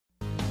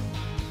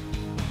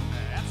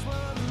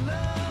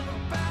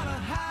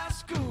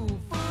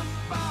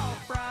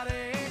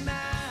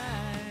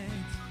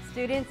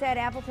Students at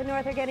Appleton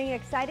North are getting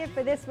excited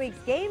for this week's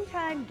Game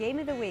Time Game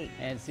of the Week.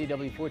 And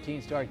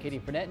CW14 star Katie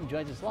Frenette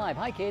joins us live.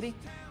 Hi, Katie.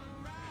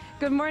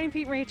 Good morning,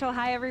 Pete and Rachel.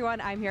 Hi,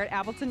 everyone. I'm here at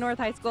Appleton North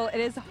High School. It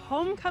is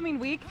homecoming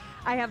week.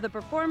 I have the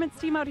performance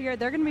team out here.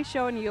 They're going to be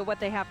showing you what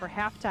they have for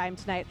halftime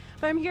tonight.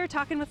 But I'm here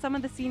talking with some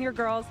of the senior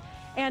girls.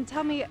 And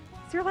tell me,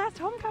 it's your last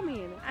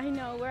homecoming. I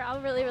know. We're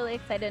all really, really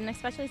excited. And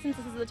especially since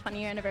this is the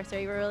 20-year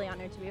anniversary, we're really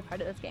honored to be a part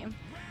of this game.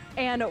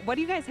 And what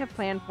do you guys have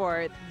planned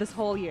for this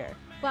whole year?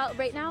 Well,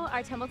 right now,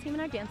 our tumble team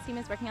and our dance team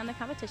is working on the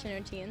competition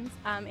routines.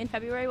 In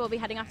February, we'll be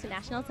heading off to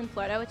nationals in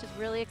Florida, which is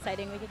really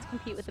exciting. We get to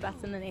compete with the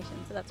best in the nation,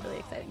 so that's really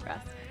exciting for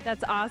us.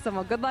 That's awesome.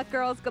 Well, good luck,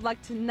 girls. Good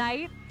luck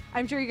tonight.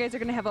 I'm sure you guys are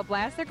going to have a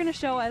blast. They're going to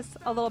show us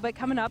a little bit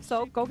coming up,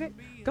 so go get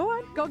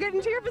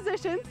into your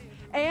positions.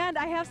 And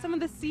I have some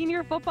of the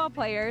senior football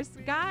players.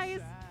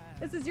 Guys,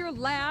 this is your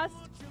last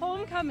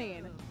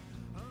homecoming.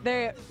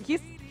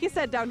 He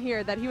said down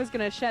here that he was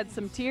going to shed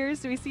some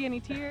tears. Do we see any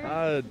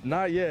tears?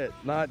 Not yet.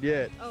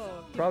 Oh.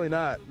 Probably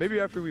not. Maybe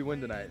after we win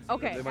tonight.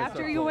 Okay,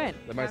 after you win.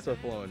 They might start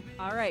flowing.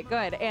 All right,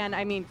 good. And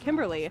I mean,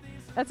 Kimberly,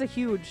 that's a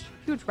huge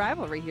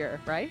rivalry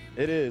here, right?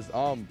 It is.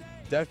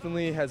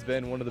 Definitely has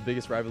been one of the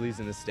biggest rivalries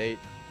in the state.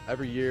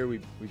 Every year we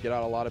get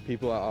out a lot of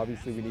people.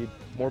 Obviously, we need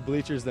more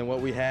bleachers than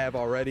what we have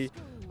already.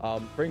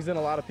 Brings in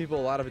a lot of people,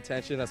 a lot of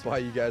attention. That's why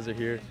you guys are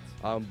here.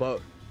 But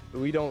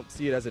we don't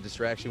see it as a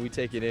distraction. We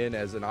take it in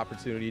as an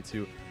opportunity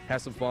to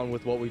have some fun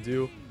with what we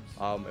do.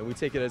 And we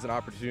take it as an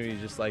opportunity,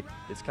 just like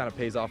it kind of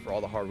pays off for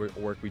all the hard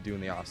work we do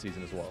in the off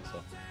season as well. So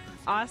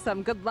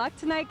awesome. Good luck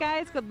tonight,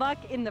 guys. Good luck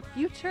in the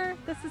future.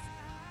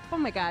 Oh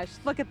my gosh,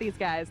 look at these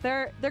guys.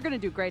 They're gonna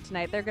do great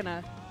tonight. You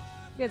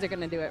guys are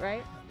gonna do it,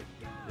 right?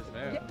 yes,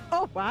 ma'am. Yeah.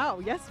 Oh wow,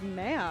 yes,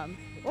 ma'am.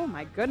 Oh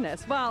my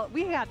goodness. Well,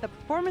 we got the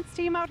performance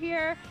team out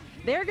here.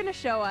 They're gonna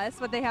show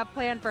us what they have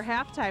planned for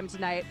halftime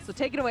tonight. So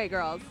take it away,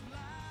 girls.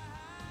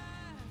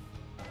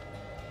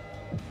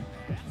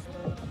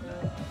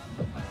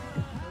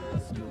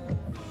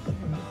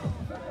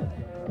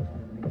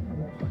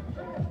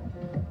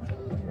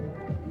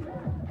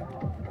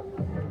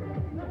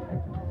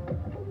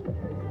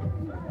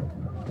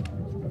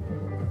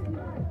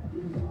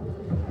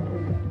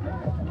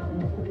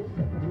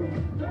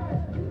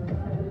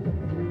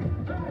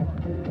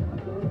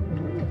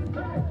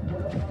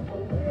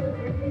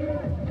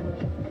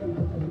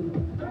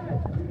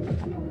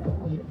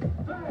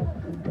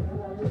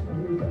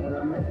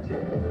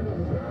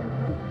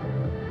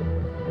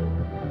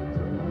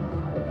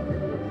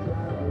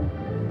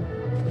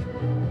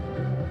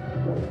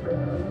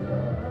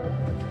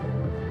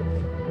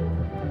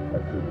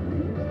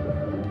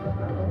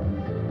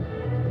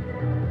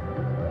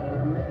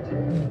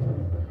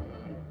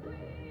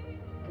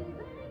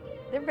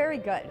 They're very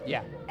good.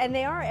 Yeah. And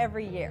they are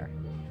every year,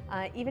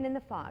 even in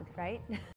the fog, right?